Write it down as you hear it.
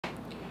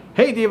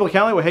Hey, Dave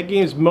LeCali with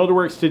HeadGames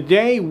Motorworks.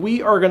 Today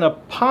we are going to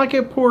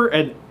pocket port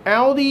an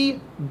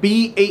Audi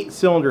B8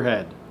 cylinder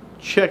head.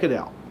 Check it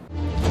out.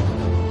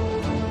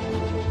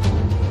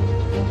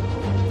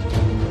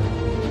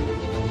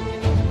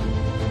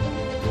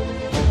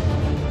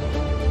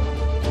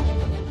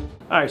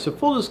 Alright, so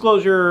full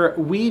disclosure,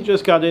 we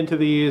just got into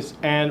these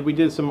and we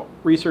did some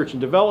research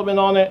and development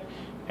on it,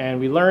 and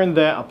we learned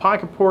that a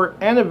pocket port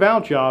and a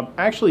valve job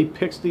actually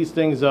picks these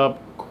things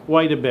up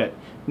quite a bit.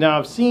 Now,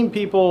 I've seen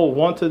people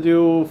want to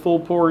do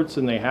full ports,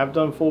 and they have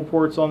done full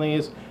ports on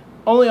these,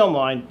 only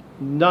online,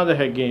 not at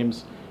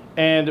HeadGames,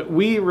 and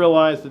we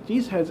realized that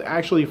these heads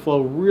actually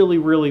flow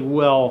really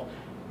well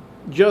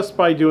just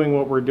by doing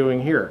what we're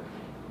doing here.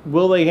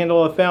 Will they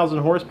handle 1,000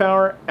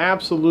 horsepower?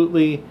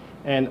 Absolutely.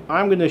 And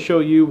I'm going to show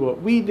you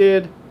what we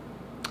did.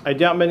 I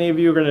doubt many of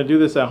you are going to do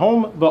this at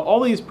home, but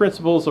all these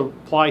principles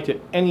apply to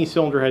any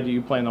cylinder head that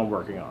you plan on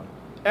working on.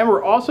 And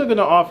we're also going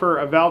to offer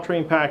a valve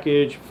train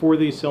package for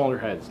these cylinder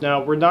heads.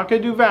 Now, we're not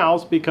going to do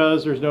valves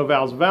because there's no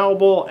valves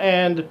available,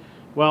 and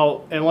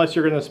well, unless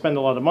you're going to spend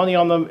a lot of money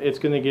on them, it's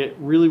going to get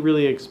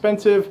really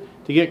expensive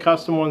to get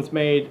custom ones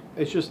made.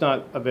 It's just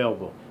not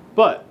available.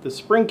 But the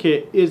spring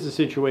kit is the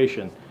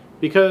situation,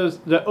 because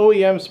the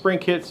OEM spring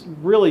kits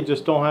really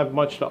just don't have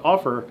much to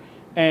offer.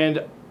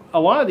 And a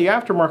lot of the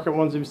aftermarket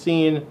ones we've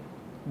seen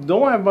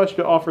don't have much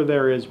to offer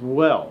there as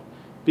well.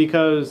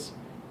 Because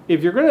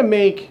if you're going to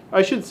make,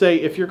 I should say,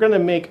 if you're going to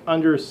make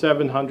under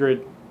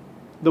 700,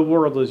 the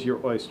world is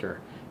your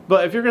oyster.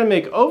 But if you're going to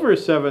make over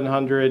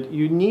 700,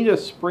 you need a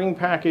spring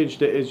package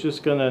that is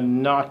just going to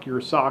knock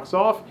your socks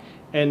off.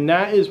 And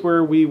that is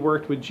where we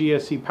worked with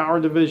GSC Power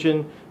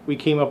Division. We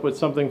came up with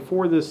something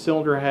for this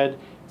cylinder head.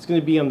 It's going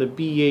to be on the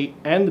B8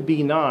 and the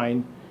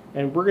B9.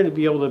 And we're going to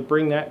be able to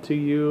bring that to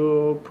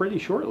you pretty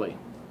shortly.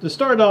 To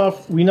start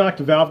off, we knocked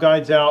the valve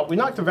guides out. We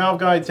knocked the valve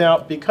guides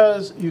out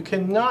because you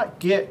cannot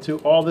get to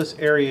all this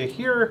area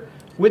here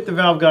with the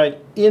valve guide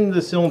in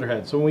the cylinder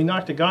head. So when we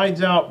knock the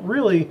guides out,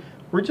 really,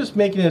 we're just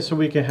making it so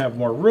we can have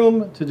more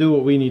room to do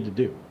what we need to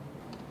do.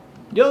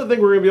 The other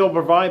thing we're going to be able to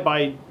provide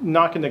by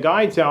knocking the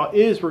guides out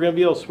is we're going to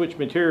be able to switch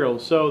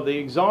materials. So the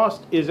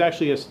exhaust is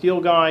actually a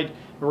steel guide,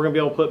 and we're going to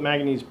be able to put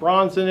manganese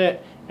bronze in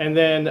it, and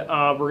then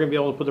we're going to be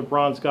able to put a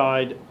bronze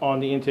guide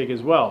on the intake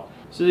as well.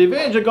 So the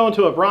advantage of going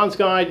to a bronze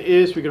guide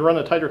is we can run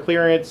a tighter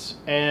clearance,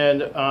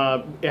 and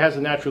it has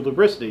a natural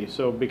lubricity.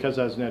 So because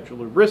it has natural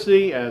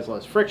lubricity, it has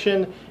less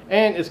friction,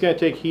 and it's going to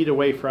take heat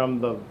away from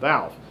the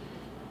valve.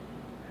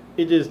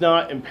 It is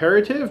not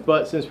imperative,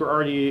 but since we're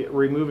already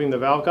removing the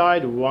valve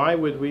guide, why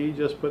would we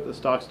just put the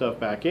stock stuff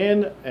back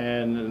in?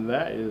 And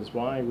that is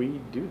why we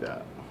do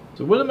that.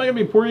 So what am I going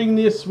to be porting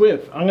this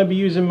with? I'm going to be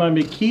using my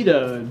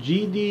Makita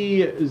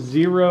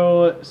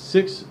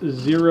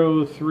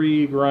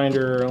GD0603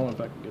 grinder. I don't know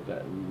if I can get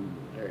that.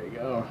 There you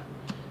go.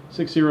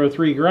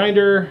 603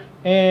 grinder.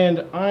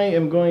 And I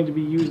am going to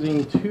be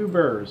using 2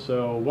 burrs.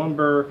 So 1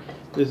 burr,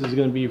 this is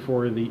going to be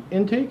for the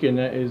intake, and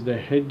that is the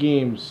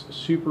HeadGames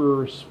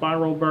Super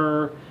Spiral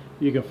Burr.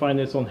 You can find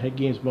this on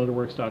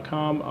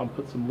HeadGamesMotorworks.com. I'll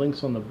put some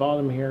links on the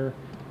bottom here.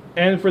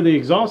 And for the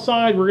exhaust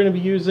side, we're going to be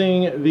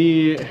using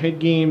the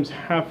HeadGames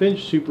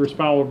 1/2-inch Super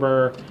Spiral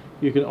Burr.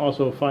 You can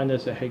also find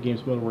this at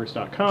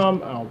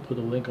HeadGamesMotorworks.com. I'll put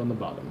a link on the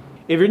bottom.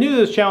 If you're new to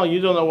this channel, you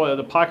don't know what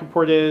a pocket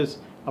port is.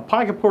 A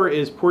pocket port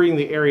is porting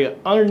the area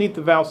underneath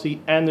the valve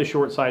seat and the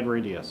short side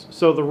radius.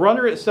 So the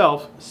runner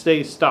itself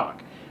stays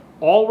stock.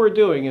 All we're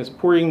doing is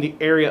porting the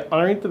area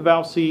underneath the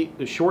valve seat,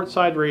 the short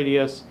side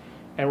radius,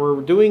 and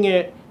we're doing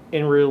it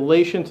in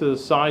relation to the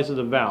size of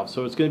the valve.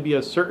 So it's going to be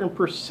a certain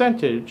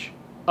percentage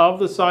of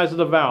the size of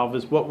the valve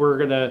is what we're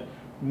going to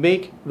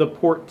make the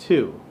port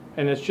to.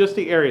 And it's just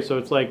the area, so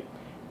it's like,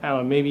 I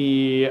don't know,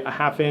 maybe a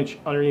 1/2 inch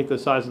underneath the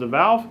size of the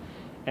valve.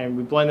 And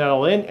we blend that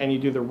all in, and you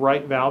do the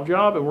right valve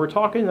job, and we're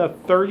talking a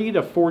 30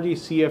 to 40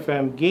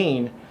 CFM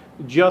gain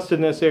just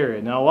in this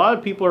area. Now, a lot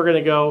of people are going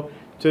to go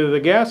to the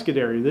gasket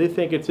area. They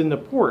think it's in the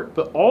port,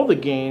 but all the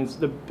gains,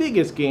 the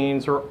biggest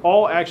gains, are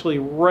all actually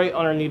right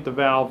underneath the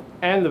valve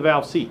and the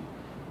valve seat.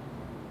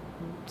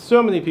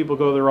 So many people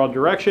go the wrong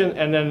direction,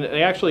 and then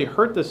they actually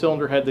hurt the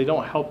cylinder head. They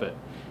don't help it.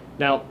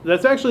 Now,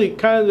 that's actually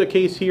kind of the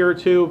case here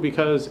too,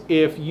 because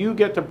if you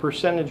get the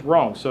percentage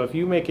wrong, so if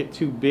you make it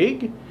too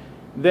big,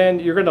 then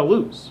you're going to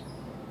lose.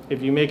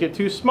 If you make it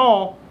too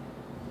small,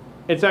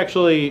 it's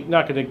actually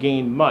not going to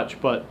gain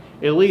much, but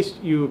at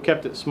least you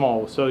kept it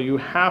small. So you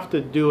have to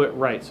do it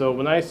right. So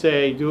when I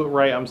say do it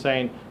right, I'm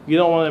saying you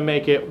don't want to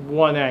make it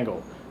one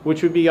angle,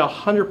 which would be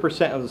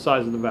 100% of the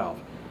size of the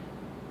valve.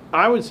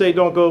 I would say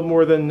don't go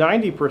more than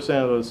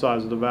 90% of the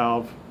size of the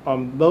valve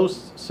on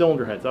most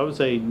cylinder heads. I would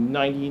say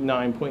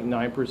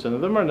 99.9%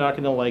 of them are not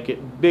going to like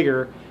it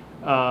bigger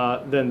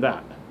than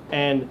that.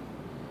 And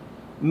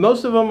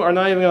most of them are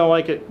not even going to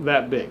like it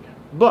that big.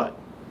 But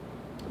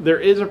there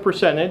is a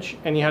percentage,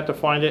 and you have to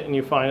find it, and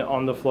you find it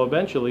on the flow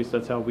bench. At least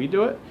that's how we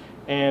do it.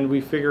 And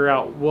we figure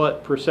out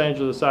what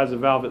percentage of the size of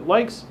the valve it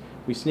likes.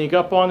 We sneak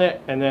up on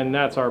it, and then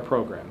that's our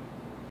program.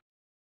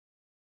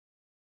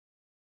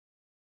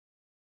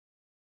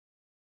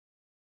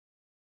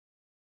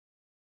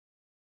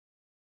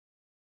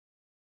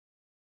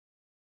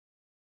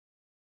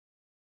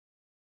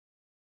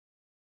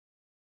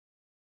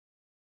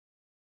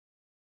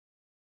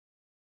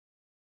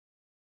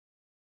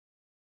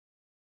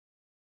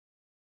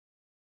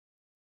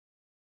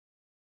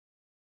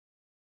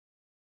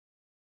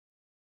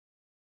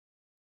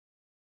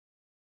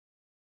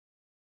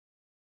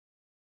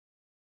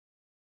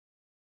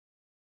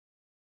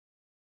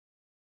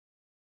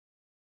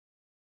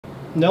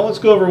 Now let's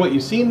go over what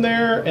you've seen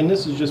there, and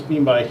this is just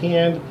being by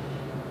hand.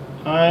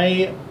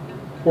 I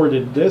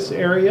ported this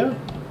area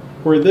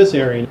or this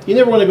area. You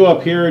never want to go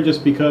up here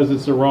just because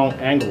it's the wrong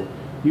angle.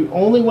 You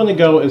only want to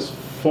go as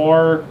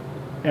far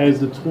as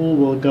the tool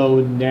will go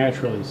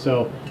naturally.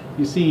 So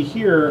you see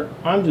here,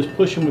 I'm just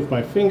pushing with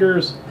my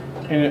fingers,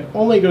 and it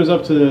only goes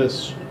up to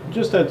this,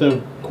 just at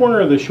the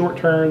corner of the short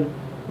turn,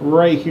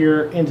 right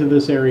here into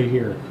this area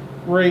here,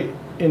 right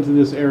into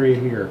this area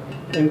here.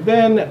 And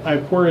then I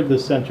ported the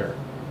center.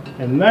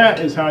 And that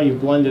is how you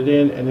blend it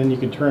in, and then you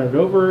can turn it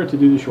over to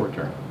do the short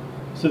turn.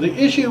 So the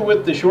issue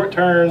with the short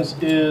turns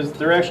is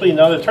they're actually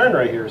not a turn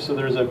right here. So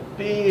there's a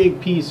big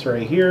piece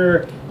right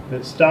here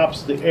that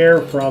stops the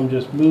air from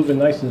just moving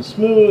nice and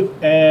smooth,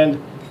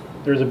 and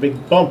there's a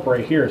big bump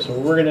right here. So what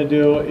we're going to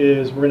do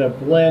is we're going to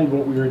blend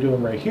what we were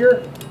doing right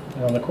here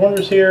and on the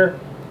corners here,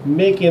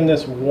 making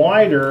this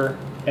wider,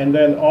 and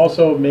then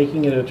also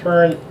making it a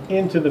turn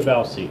into the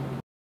valve seat.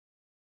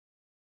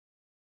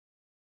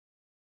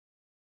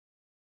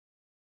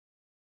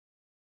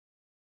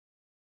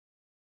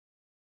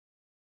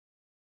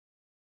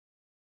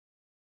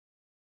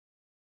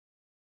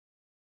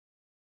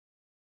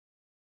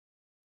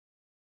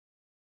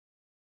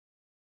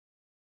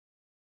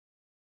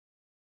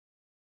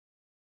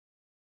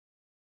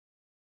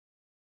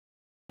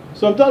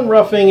 So I'm done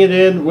roughing it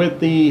in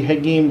with the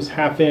HeadGames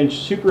 1/2"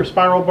 super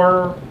spiral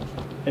burr,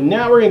 and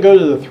now we're going to go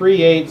to the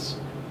 3/8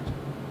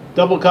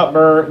 double cut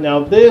burr.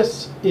 Now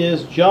this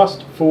is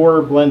just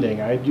for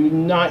blending. I do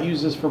not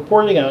use this for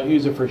porting. I don't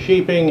use it for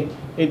shaping.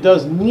 It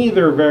does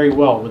neither very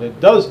well. What it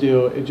does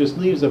do, it just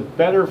leaves a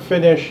better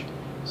finish,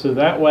 so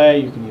that way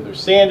you can either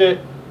sand it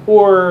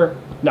or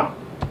not.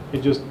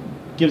 It just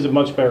gives a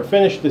much better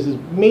finish. This is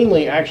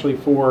mainly actually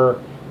for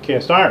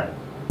cast iron.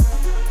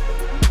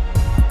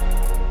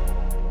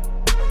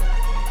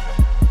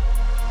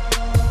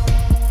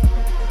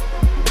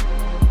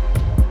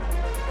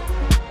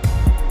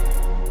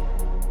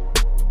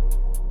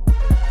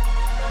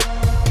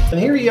 And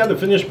here you have the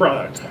finished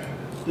product.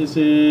 This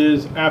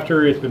is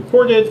after it's been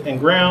ported and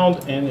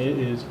ground, and it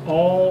is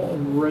all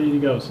ready to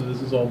go. So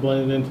this is all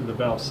blended into the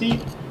valve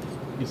seat.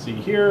 You see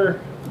here,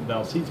 the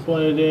valve seat's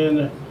blended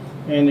in,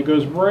 and it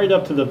goes right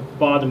up to the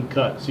bottom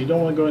cut. So you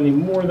don't want to go any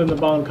more than the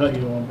bottom cut.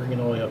 You don't want to bring it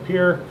all the way up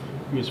here.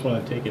 You just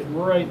want to take it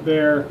right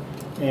there,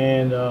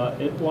 and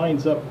it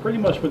lines up pretty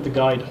much with the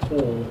guide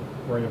hole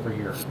right over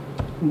here.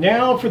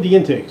 Now for the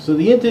intake. So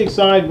the intake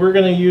side, we're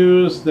going to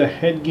use the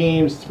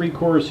HeadGames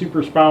 3/4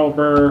 super spiral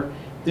burr.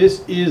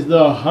 This is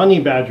the Honey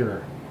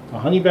Badger. The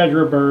Honey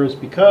Badger burrs,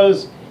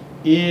 because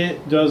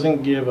it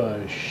doesn't give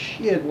a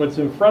shit what's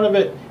in front of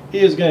it.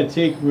 It is going to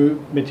take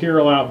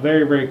material out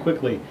very, very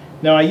quickly.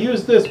 Now I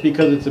use this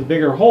because it's a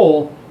bigger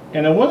hole,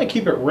 and I want to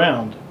keep it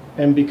round.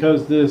 And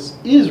because this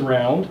is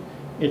round,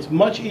 it's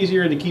much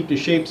easier to keep the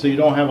shape, so you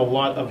don't have a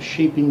lot of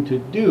shaping to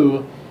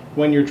do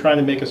when you're trying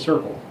to make a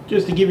circle.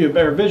 Just to give you a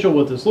better visual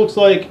what this looks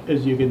like,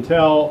 as you can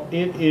tell,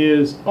 it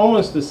is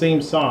almost the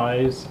same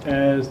size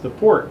as the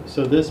port.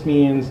 So this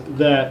means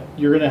that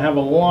you're going to have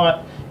a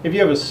lot. If you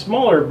have a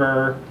smaller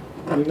burr,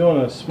 when you go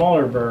on a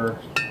smaller burr,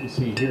 you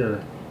see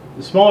here,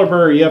 the smaller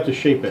burr, you have to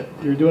shape it.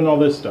 You're doing all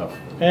this stuff.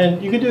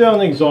 And you can do that on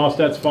the exhaust,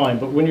 that's fine.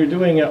 But when you're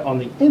doing it on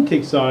the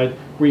intake side,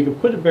 where you can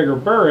put a bigger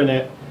burr in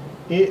it,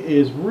 it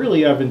is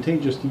really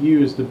advantageous to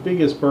use the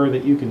biggest burr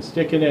that you can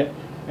stick in it.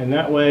 And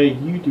that way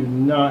you do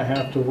not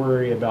have to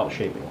worry about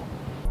shaping.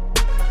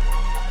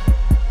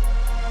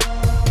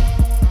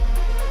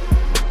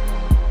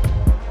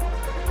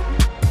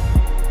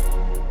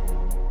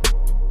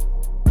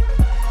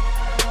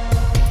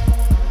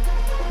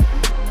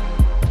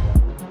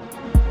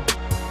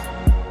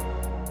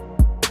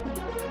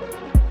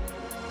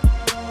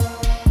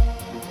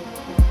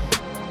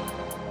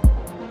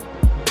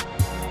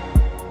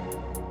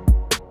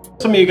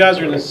 Some of you guys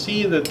are going to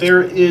see that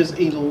there is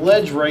a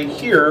ledge right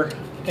here,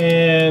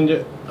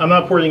 and I'm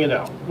not porting it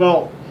out.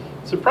 Well,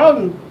 the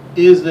problem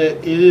is that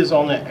it is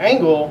on an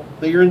angle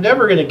that you're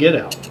never going to get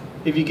out.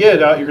 If you get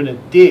it out, you're going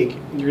to dig.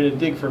 You're going to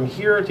dig from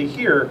here to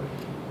here,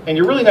 and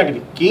you're really not going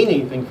to gain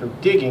anything from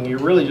digging. You're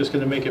really just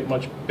going to make it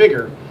much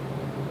bigger.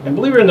 And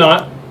believe it or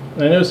not,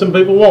 I know some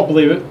people won't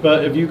believe it,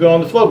 but if you go on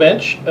the flow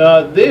bench,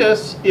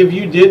 this, if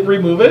you did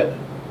remove it,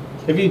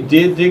 if you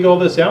did dig all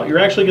this out, you're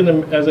actually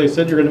going to, as I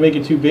said, you're going to make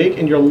it too big,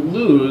 and you'll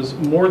lose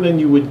more than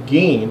you would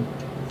gain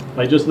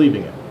by just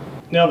leaving it.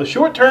 Now the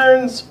short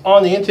turns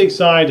on the intake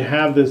side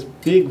have this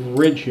big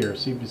ridge here.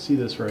 So you can see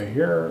this right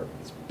here.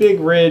 It's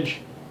big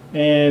ridge,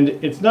 and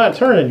it's not a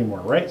turn anymore,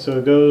 right? So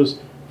it goes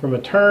from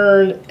a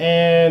turn,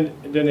 and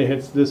then it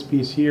hits this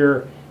piece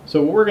here.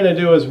 So what we're going to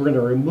do is we're going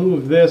to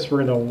remove this.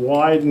 We're going to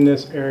widen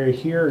this area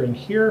here and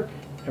here,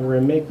 and we're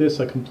going to make this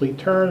a complete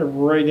turn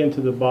right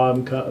into the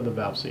bottom cut of the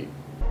valve seat.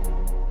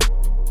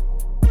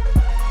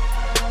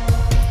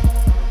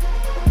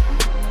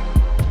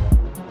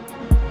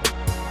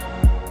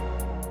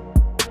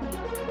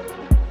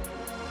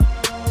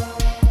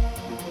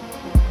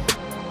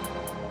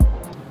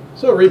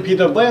 So repeat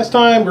of last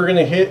time, we're going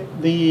to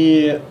hit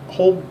the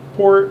whole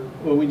port,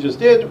 what we just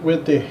did,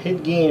 with the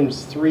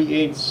HeadGames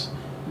 3/8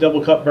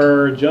 double cut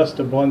burr just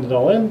to blend it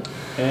all in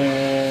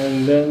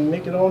and then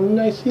make it all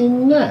nice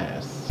and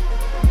nice.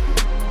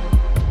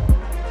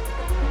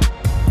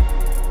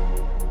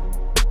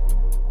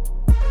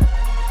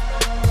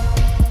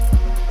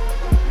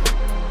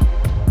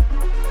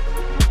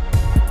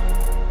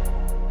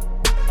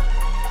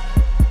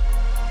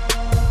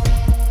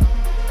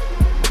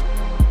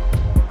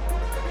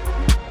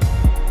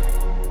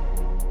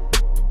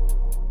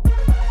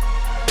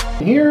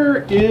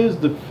 Here is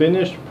the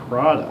finished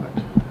product.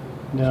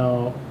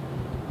 Now,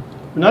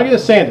 we're not going to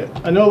sand it.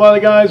 I know a lot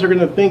of guys are going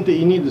to think that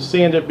you need to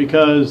sand it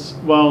because,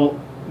 well,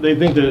 they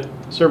think that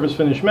surface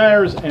finish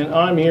matters, and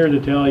I'm here to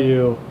tell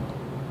you,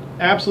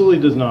 absolutely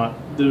does not.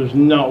 There's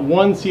not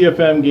one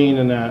CFM gain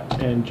in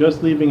that, and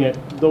just leaving it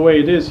the way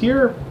it is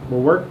here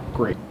will work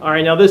great. All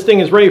right, now this thing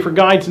is ready for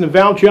guides and a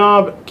valve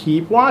job.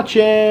 Keep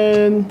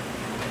watching.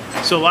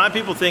 So a lot of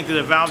people think that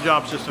a valve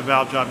job is just a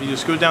valve job. You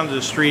just go down to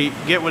the street,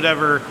 get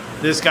whatever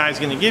this guy's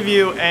going to give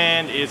you,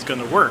 and it's going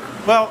to work.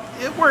 Well,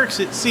 it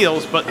works, it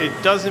seals, but it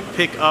doesn't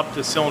pick up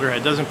the cylinder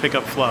head, it doesn't pick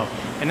up flow.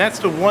 And that's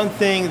the one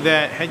thing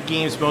that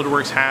HeadGames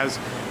Motorworks has,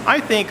 I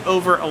think,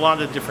 over a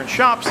lot of different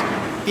shops,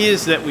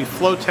 is that we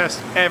flow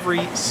test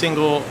every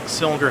single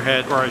cylinder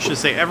head, or I should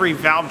say every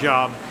valve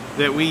job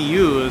that we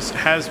use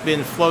has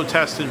been flow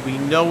tested. We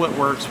know it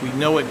works, we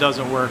know it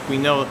doesn't work, we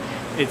know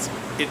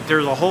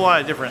there's a whole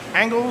lot of different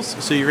angles.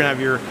 So you're gonna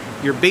have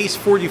your base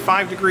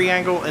 45-degree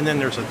angle, and then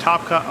there's a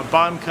top cut, a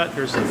bottom cut,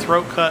 there's a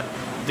throat cut,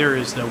 there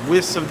is the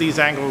widths of these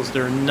angles.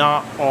 They're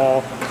not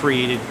all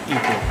created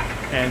equal,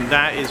 and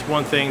that is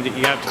one thing that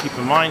you have to keep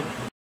in mind.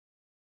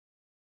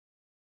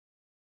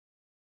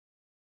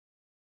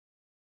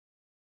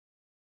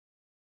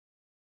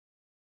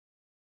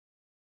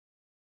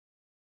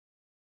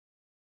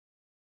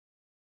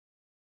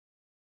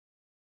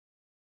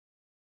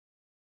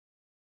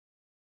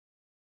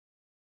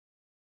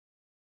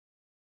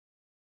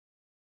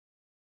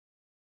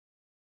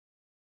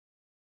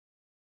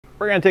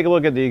 We're going to take a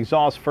look at the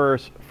exhaust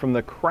first. From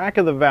the crack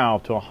of the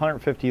valve to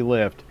 150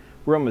 lift,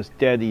 we're almost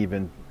dead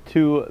even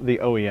to the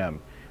OEM.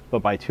 But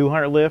by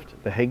 200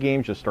 lift, the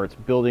HeadGames just starts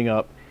building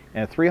up.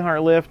 And at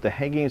 300 lift, the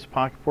HeadGames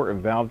pocket port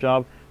and valve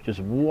job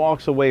just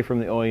walks away from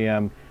the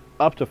OEM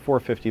up to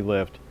 450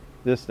 lift.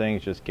 This thing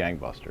is just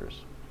gangbusters.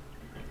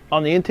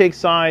 On the intake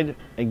side,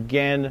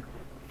 again,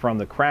 from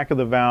the crack of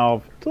the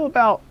valve to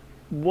about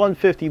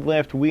 150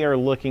 lift, we are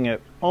looking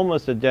at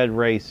almost a dead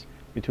race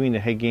between the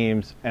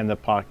HeadGames and the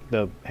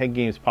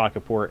HeadGames pocket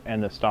port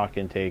and the stock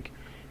intake.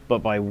 But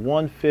by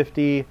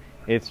 150,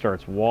 it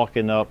starts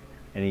walking up,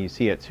 and you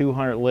see at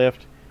 200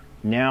 lift,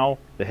 now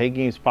the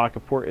HeadGames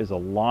pocket port is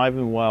alive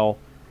and well,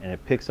 and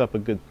it picks up a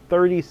good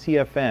 30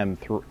 CFM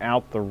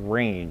throughout the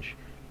range.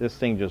 This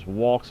thing just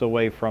walks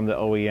away from the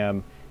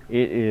OEM.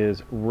 It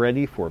is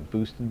ready for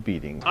boosted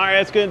beating. All right,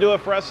 that's going to do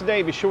it for us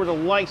today. Be sure to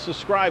like,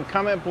 subscribe,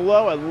 comment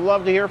below. I'd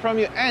love to hear from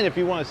you. And if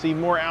you want to see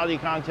more Audi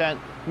content,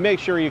 make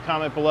sure you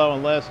comment below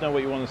and let us know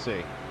what you want to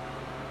see.